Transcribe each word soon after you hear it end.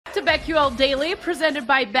to BetQL Daily, presented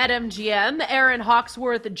by BetMGM. Aaron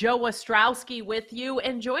Hawksworth, Joe Ostrowski with you.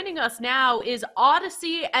 And joining us now is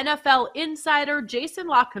Odyssey NFL insider Jason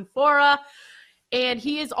La Canfora. And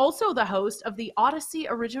he is also the host of the Odyssey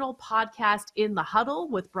original podcast In the Huddle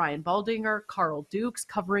with Brian Baldinger, Carl Dukes,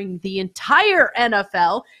 covering the entire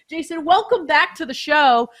NFL. Jason, welcome back to the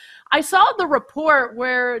show. I saw the report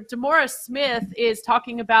where DeMaurice Smith is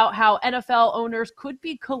talking about how NFL owners could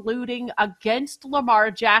be colluding against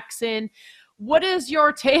Lamar Jackson. What is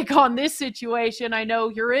your take on this situation? I know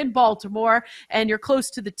you're in Baltimore and you're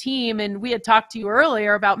close to the team, and we had talked to you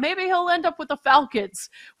earlier about maybe he'll end up with the Falcons.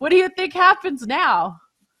 What do you think happens now?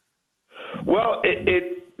 Well,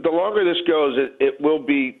 the longer this goes, it will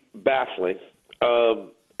be baffling.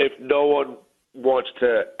 If no one wants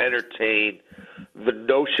to entertain the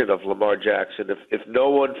notion of Lamar Jackson, if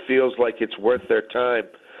no one feels like it's worth their time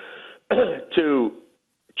to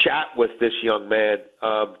chat with this young man,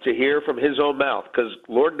 to hear from his own mouth, because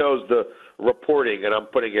Lord knows the reporting, and I'm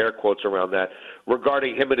putting air quotes around that,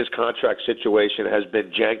 regarding him and his contract situation has been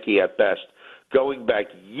janky at best, going back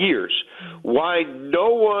years. Why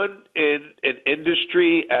no one in an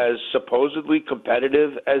industry as supposedly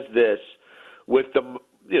competitive as this, with the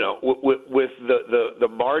the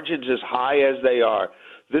margins as high as they are,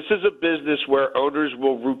 this is a business where owners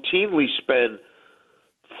will routinely spend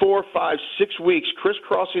 4, 5, 6 weeks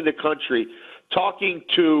crisscrossing the country talking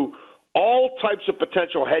to all types of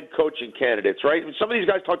potential head coaching candidates, right? And some of these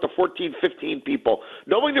guys talk to 14, 15 people,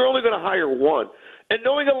 knowing they're only going to hire one, and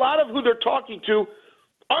knowing a lot of who they're talking to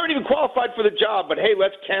aren't even qualified for the job, but hey,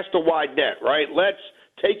 let's cast a wide net, right? Let's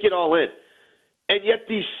take it all in. And yet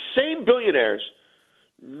these same billionaires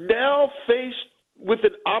now faced with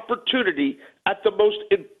an opportunity at the most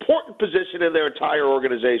important position in their entire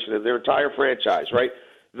organization, in their entire franchise, right?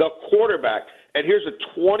 The quarterback. And here's a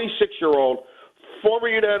 26-year-old former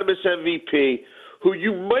unanimous MVP who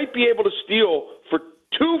you might be able to steal for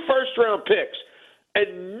 2 first-round picks,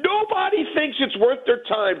 and nobody thinks it's worth their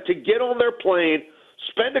time to get on their plane,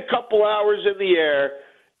 spend a couple hours in the air,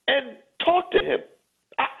 and talk to him.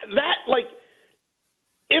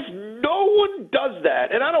 If no one does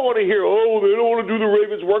that, and I don't want to hear, they don't want to do the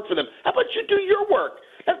Ravens' work for them. How about you do your work?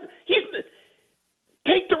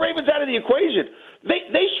 Take the Ravens out of the equation.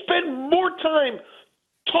 They spend more time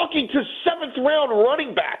talking to 7th-round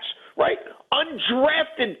running backs, right?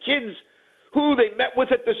 Undrafted kids who they met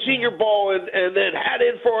with at the Senior Bowl and then had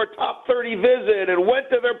in for a top 30 visit and went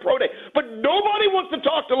to their pro day. But nobody wants to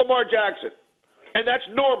talk to Lamar Jackson. And that's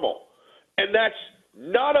normal. And that's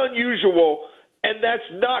not unusual. And that's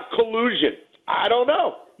not collusion. I don't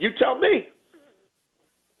know. You tell me.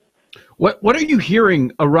 What are you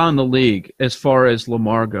hearing around the league as far as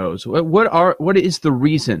Lamar goes? What is the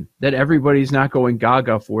reason that everybody's not going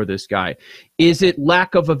gaga for this guy? Is it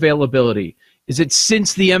lack of availability? Is it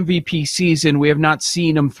since the MVP season we have not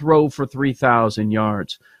seen him throw for 3,000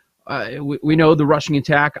 yards? We know the rushing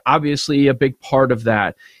attack, obviously a big part of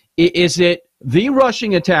that. Is it the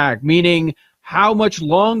rushing attack, meaning how much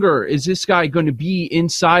longer is this guy going to be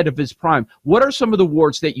inside of his prime? What are some of the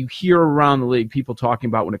warts that you hear around the league, people talking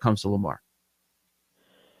about when it comes to Lamar?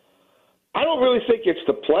 I don't really think it's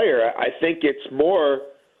the player. I think it's more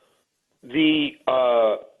the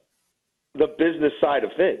business side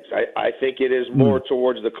of things. I think it is more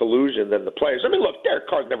towards the collusion than the players. I mean, look, Derek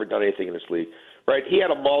Carr's never done anything in this league, right? He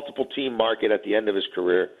had a multiple-team market at the end of his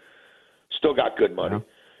career, still got good money. Yeah.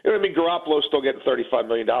 You know what I mean? Garoppolo's still getting $35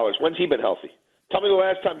 million. When's he been healthy? Tell me the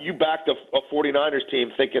last time you backed a 49ers team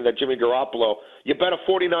thinking that Jimmy Garoppolo, you bet a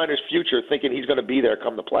 49ers future thinking he's going to be there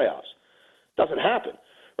come the playoffs. Doesn't happen,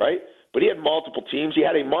 right? But he had multiple teams. He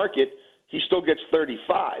had a market. He still gets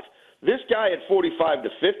 35. This guy at 45 to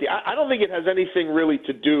 50, I don't think it has anything really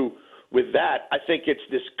to do with that. I think it's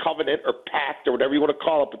this covenant or pact or whatever you want to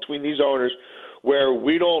call it between these owners where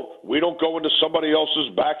we don't go into somebody else's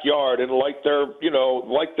backyard and light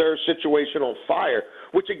their situation on fire.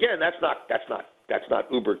 Which again, that's not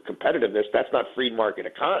uber competitiveness. That's not free market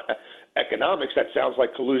economics. That sounds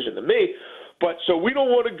like collusion to me. But so we don't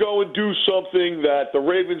want to go and do something that the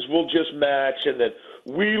Ravens will just match, and then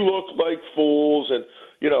we look like fools, and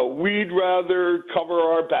we'd rather cover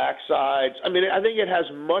our backsides. I mean, I think it has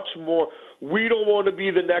much more. We don't want to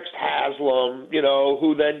be the next Haslam,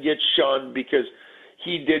 who then gets shunned because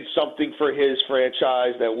he did something for his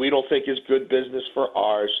franchise that we don't think is good business for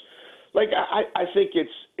ours. Like, I think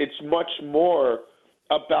it's much more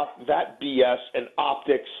about that BS and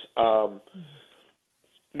optics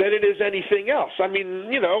than it is anything else. I mean,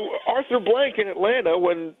 Arthur Blank in Atlanta,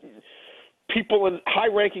 when people and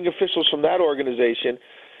high-ranking officials from that organization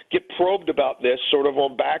get probed about this sort of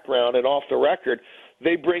on background and off the record,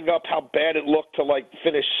 they bring up how bad it looked to, like,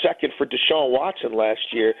 finish second for Deshaun Watson last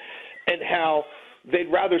year and how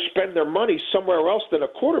they'd rather spend their money somewhere else than a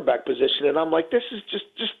quarterback position. And I'm like, this is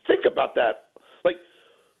just think about that. Like,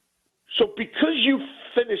 so because you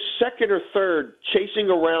finished second or third chasing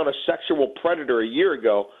around a sexual predator a year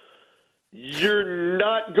ago, you're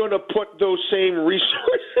not going to put those same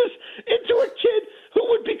resources into a kid who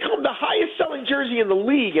would become the highest-selling jersey in the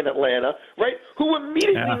league in Atlanta, right? Who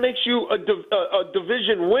immediately makes you a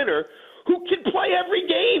division winner, who can play every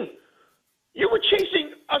game. You were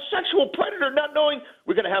chasing a sexual predator, not knowing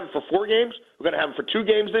we're going to have him for 4 games, we're going to have him for 2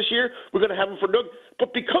 games this year, we're going to have him for no.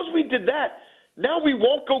 But because we did that, now we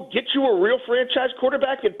won't go get you a real franchise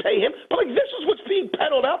quarterback and pay him. But, like, this is what's being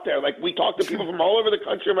peddled out there. Like, we talk to people from all over the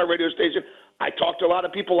country on my radio station. I talk to a lot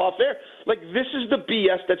of people off there. Like, this is the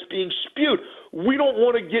BS that's being spewed. We don't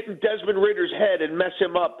want to get in Desmond Ritter's head and mess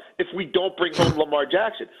him up if we don't bring home Lamar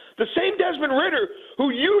Jackson. The same Desmond Ritter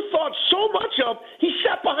who you thought so much of, he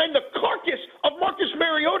sat behind the carcass of Marcus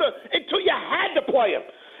Mariota until you had to play him.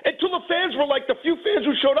 Until the fans were like, the few fans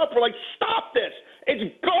who showed up were like, stop this.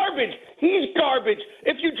 It's garbage. He's garbage.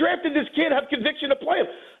 If you drafted this kid, have conviction to play him.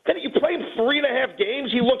 Then you play him 3.5 games,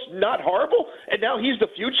 he looks not horrible, and now he's the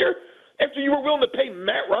future? After you were willing to pay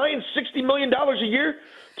Matt Ryan $60 million a year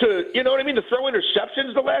to, you know what I mean, to throw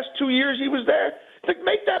interceptions the last 2 years he was there? Like,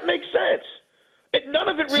 make that make sense. None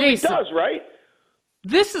of it really does, right?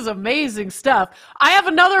 This is amazing stuff. I have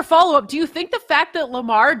another follow-up. Do you think the fact that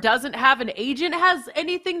Lamar doesn't have an agent has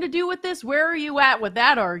anything to do with this? Where are you at with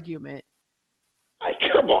that argument?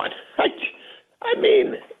 Come on. I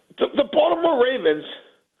mean, the Baltimore Ravens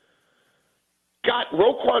got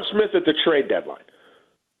Roquan Smith at the trade deadline.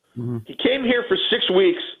 Mm-hmm. He came here for 6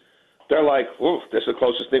 weeks. They're like, ooh, this is the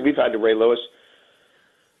closest thing we've had to Ray Lewis.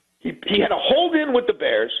 He had a hold-in with the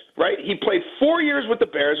Bears, right? He played 4 years with the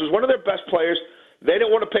Bears. Was one of their best players. They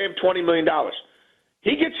didn't want to pay him $20 million.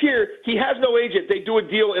 He gets here. He has no agent. They do a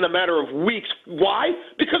deal in a matter of weeks. Why?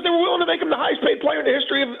 Because they were willing to make him the highest-paid player in the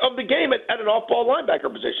history of the game at an off-ball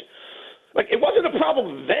linebacker position. Like, it wasn't a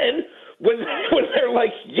problem then when they're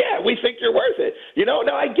like, yeah, we think you're worth it. You know,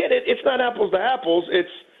 now I get it. It's not apples to apples. It's,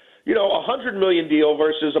 you know, a $100 million deal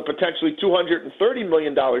versus a potentially $230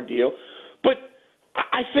 million deal. But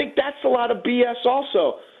I think that's a lot of BS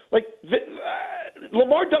also. Like,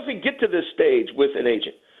 Lamar doesn't get to this stage with an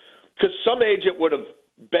agent because some agent would have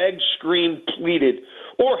begged, screamed, pleaded,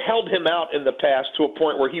 or held him out in the past to a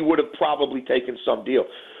point where he would have probably taken some deal.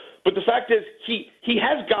 But the fact is he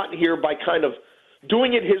has gotten here by kind of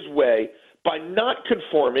doing it his way, by not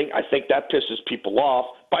conforming. I think that pisses people off,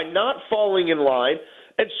 by not falling in line.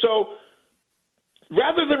 And so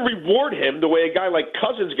rather than reward him the way a guy like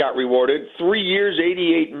Cousins got rewarded, 3 years,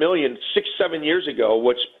 $88 million, 6-7 years ago,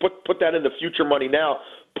 which put that into future money now,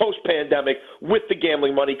 post-pandemic, with the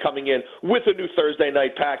gambling money coming in, with a new Thursday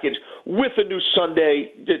night package, with a new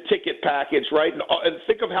Sunday ticket package, right? And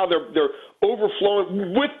think of how they're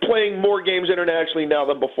overflowing with playing more games internationally now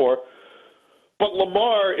than before. But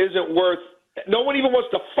Lamar isn't worth – no one even wants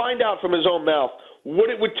to find out from his own mouth what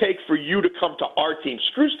it would take for you to come to our team.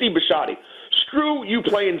 Screw Steve Bisciotti. Screw you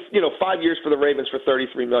playing, 5 years for the Ravens for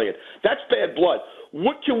 $33 million. That's bad blood.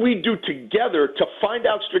 What can we do together to find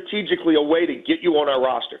out strategically a way to get you on our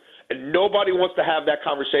roster? And nobody wants to have that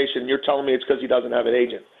conversation. You're telling me it's because he doesn't have an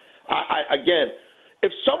agent. Again,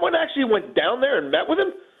 if someone actually went down there and met with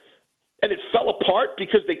him and it fell apart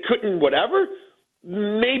because they couldn't whatever,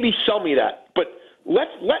 maybe sell me that. But let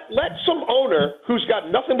some owner who's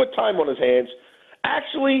got nothing but time on his hands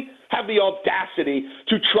actually have the audacity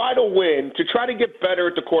to try to win, to try to get better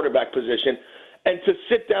at the quarterback position, and to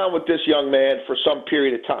sit down with this young man for some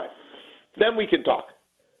period of time. Then we can talk.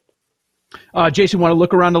 Jason, want to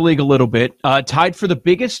look around the league a little bit. Tied for the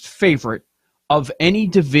biggest favorite of any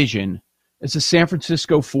division is the San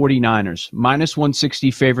Francisco 49ers, minus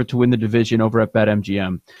 160 favorite to win the division over at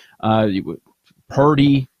BetMGM.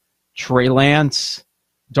 Purdy, Trey Lance,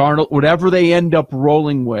 Darnold, whatever they end up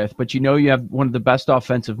rolling with, but you have one of the best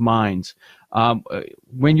offensive minds.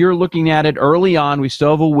 When you're looking at it early on, we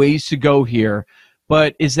still have a ways to go here,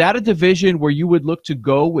 but is that a division where you would look to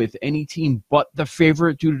go with any team but the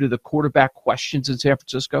favorite due to the quarterback questions in San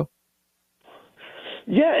Francisco?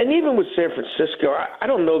 Yeah, and even with San Francisco, I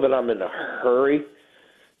don't know that I'm in a hurry.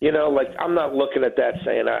 I'm not looking at that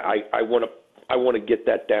saying I want to get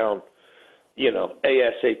that down,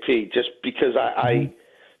 ASAP, just because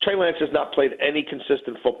Trey Lance has not played any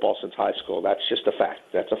consistent football since high school. That's just a fact.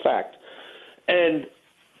 That's a fact. And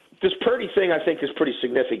this Purdy thing, I think, is pretty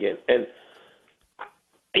significant. And,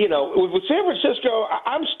 with San Francisco,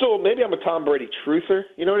 I'm still – maybe I'm a Tom Brady truther,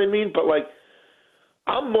 you know what I mean? But,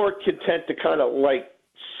 I'm more content to kind of,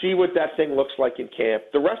 see what that thing looks like in camp.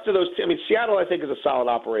 The rest of those – I mean, Seattle, I think, is a solid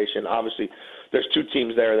operation. Obviously, there's two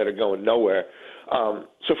teams there that are going nowhere.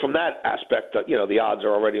 So from that aspect, the odds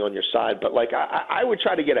are already on your side. But, I would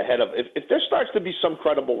try to get ahead of – if there starts to be some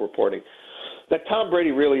credible reporting that Tom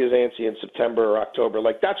Brady really is antsy in September or October,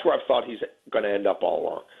 that's where I've thought he's going to end up all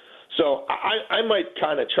along. So I might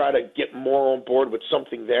kind of try to get more on board with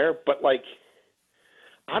something there. But,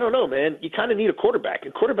 I don't know, man. You kind of need a quarterback.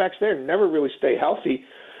 And quarterbacks there never really stay healthy.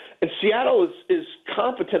 And Seattle is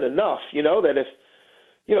competent enough, that if,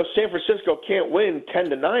 San Francisco can't win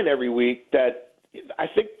 10-9 every week, that I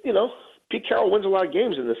think, Pete Carroll wins a lot of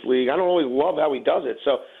games in this league. I don't always love how he does it.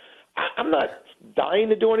 So I'm not dying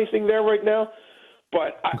to do anything there right now.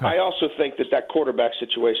 But okay. I also think that quarterback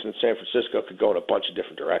situation in San Francisco could go in a bunch of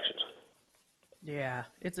different directions. Yeah,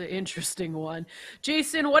 it's an interesting one.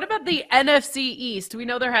 Jason, what about the NFC East? We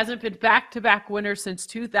know there hasn't been back-to-back winners since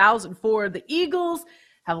 2004. The Eagles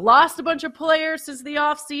have lost a bunch of players since the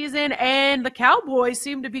offseason, and the Cowboys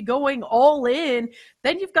seem to be going all in.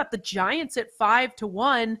 Then you've got the Giants at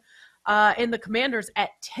 5-1 and the Commanders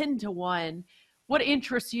at 10-1. What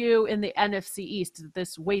interests you in the NFC East at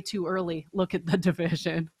this way too early look at the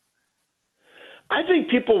division? I think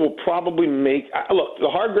people will probably look, the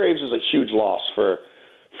Hargraves is a huge loss for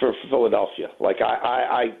Philadelphia.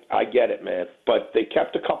 I get it, man. But they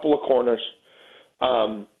kept a couple of corners.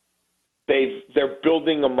 They're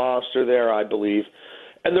building a monster there, I believe.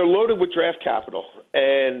 And they're loaded with draft capital.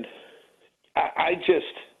 And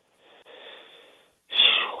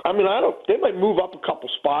they might move up a couple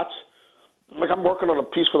spots. I'm working on a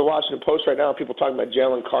piece for the Washington Post right now, and people talking about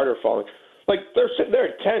Jalen Carter falling. They're sitting there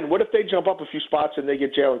at 10. What if they jump up a few spots and they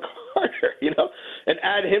get Jalen Carter, and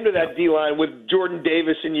add him to that D-line with Jordan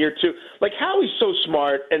Davis in year 2? Howie's so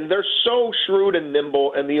smart, and they're so shrewd and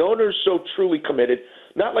nimble, and the owner's so truly committed.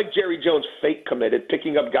 Not like Jerry Jones fake committed,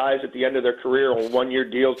 picking up guys at the end of their career on one-year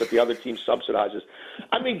deals that the other team subsidizes.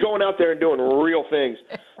 I mean, going out there and doing real things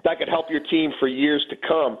that could help your team for years to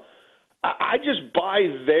come. I just buy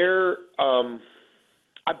their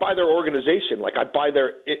I buy their organization. I buy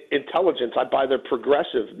their intelligence. I buy their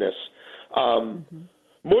progressiveness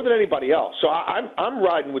more than anybody else. So I'm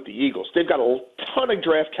riding with the Eagles. They've got a ton of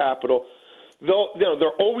draft capital.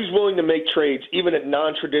 They're always willing to make trades, even at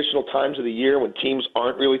non-traditional times of the year when teams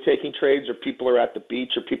aren't really taking trades or people are at the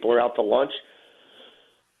beach or people are out to lunch.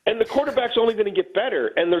 And the quarterback's only going to get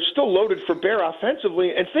better, and they're still loaded for bear offensively.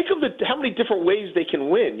 And think of how many different ways they can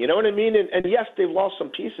win. You know what I mean? And yes, they've lost some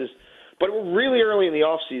pieces, but really early in the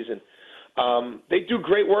offseason. They do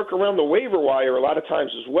great work around the waiver wire a lot of times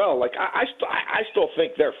as well. I still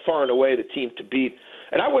think they're far and away the team to beat.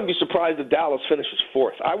 And I wouldn't be surprised if Dallas finishes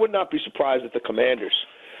 4th. I would not be surprised if the Commanders,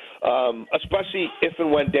 especially if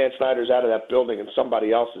and when Dan Snyder's out of that building and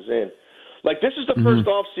somebody else is in. This is the first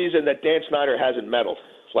offseason that Dan Snyder hasn't meddled.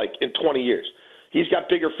 In 20 years. He's got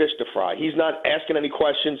bigger fish to fry. He's not asking any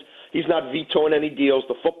questions. He's not vetoing any deals.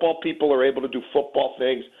 The football people are able to do football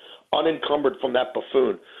things unencumbered from that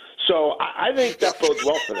buffoon. So I think that bodes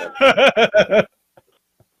well for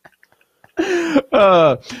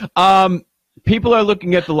them. People are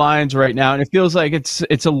looking at the Lions right now, and it feels like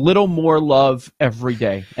it's a little more love every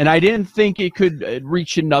day. And I didn't think it could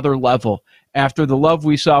reach another level after the love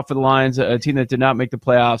we saw for the Lions, a team that did not make the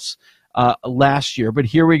playoffs last year. But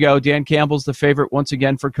here we go. Dan Campbell's the favorite once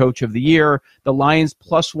again for Coach of the Year. The Lions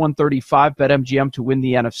plus 135 BetMGM to win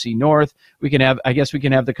the NFC North. We can have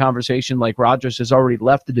the conversation like Rodgers has already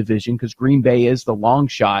left the division because Green Bay is the long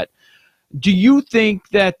shot. Do you think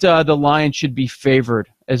that the Lions should be favored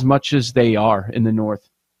as much as they are in the North?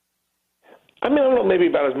 I mean, I don't know maybe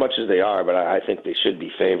about as much as they are, but I think they should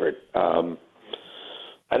be favored. And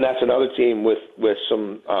that's another team with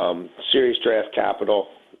some serious draft capital.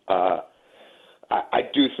 I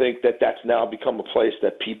do think that's now become a place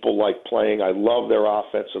that people like playing. I love their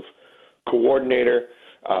offensive coordinator.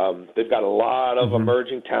 They've got a lot of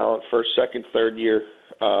emerging talent, first, second, third year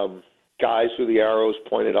guys who the arrow's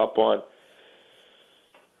pointed up on.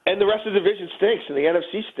 And the rest of the division stinks, and the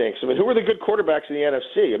NFC stinks. I mean, who are the good quarterbacks in the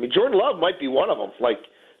NFC? I mean, Jordan Love might be one of them. If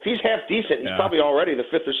he's half decent, he's probably already the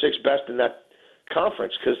 5th or 6th best in that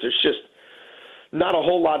conference because there's just not a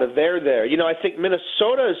whole lot of there. I think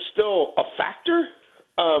Minnesota is still a factor.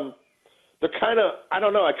 They're kind of, I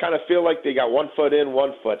don't know, I kind of feel like they got 1 foot in,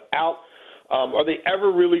 1 foot out. Are they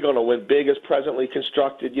ever really going to win big as presently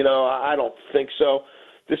constructed? I don't think so.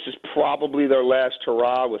 This is probably their last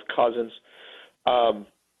hurrah with Cousins.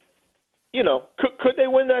 Could they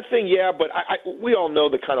win that thing? Yeah, but we all know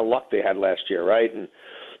the kind of luck they had last year, right? And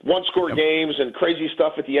one-score games and crazy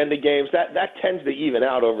stuff at the end of games, that tends to even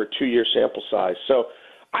out over a 2-year sample size. So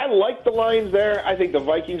I like the Lions there. I think the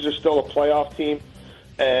Vikings are still a playoff team,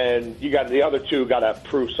 and you got the other two got to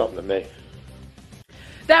prove something to me.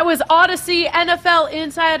 That was Odyssey NFL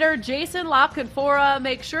insider Jason La Canfora.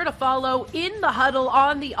 Make sure to follow In the Huddle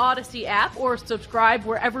on the Odyssey app or subscribe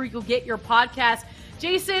wherever you get your podcast.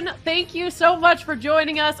 Jason, thank you so much for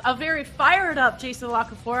joining us. A very fired up Jason La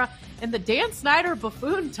Canfora and the Dan Snyder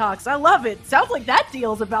buffoon talks. I love it. Sounds like that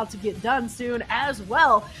deal's about to get done soon as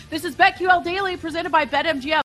well. This is BetQL Daily presented by BetMGM.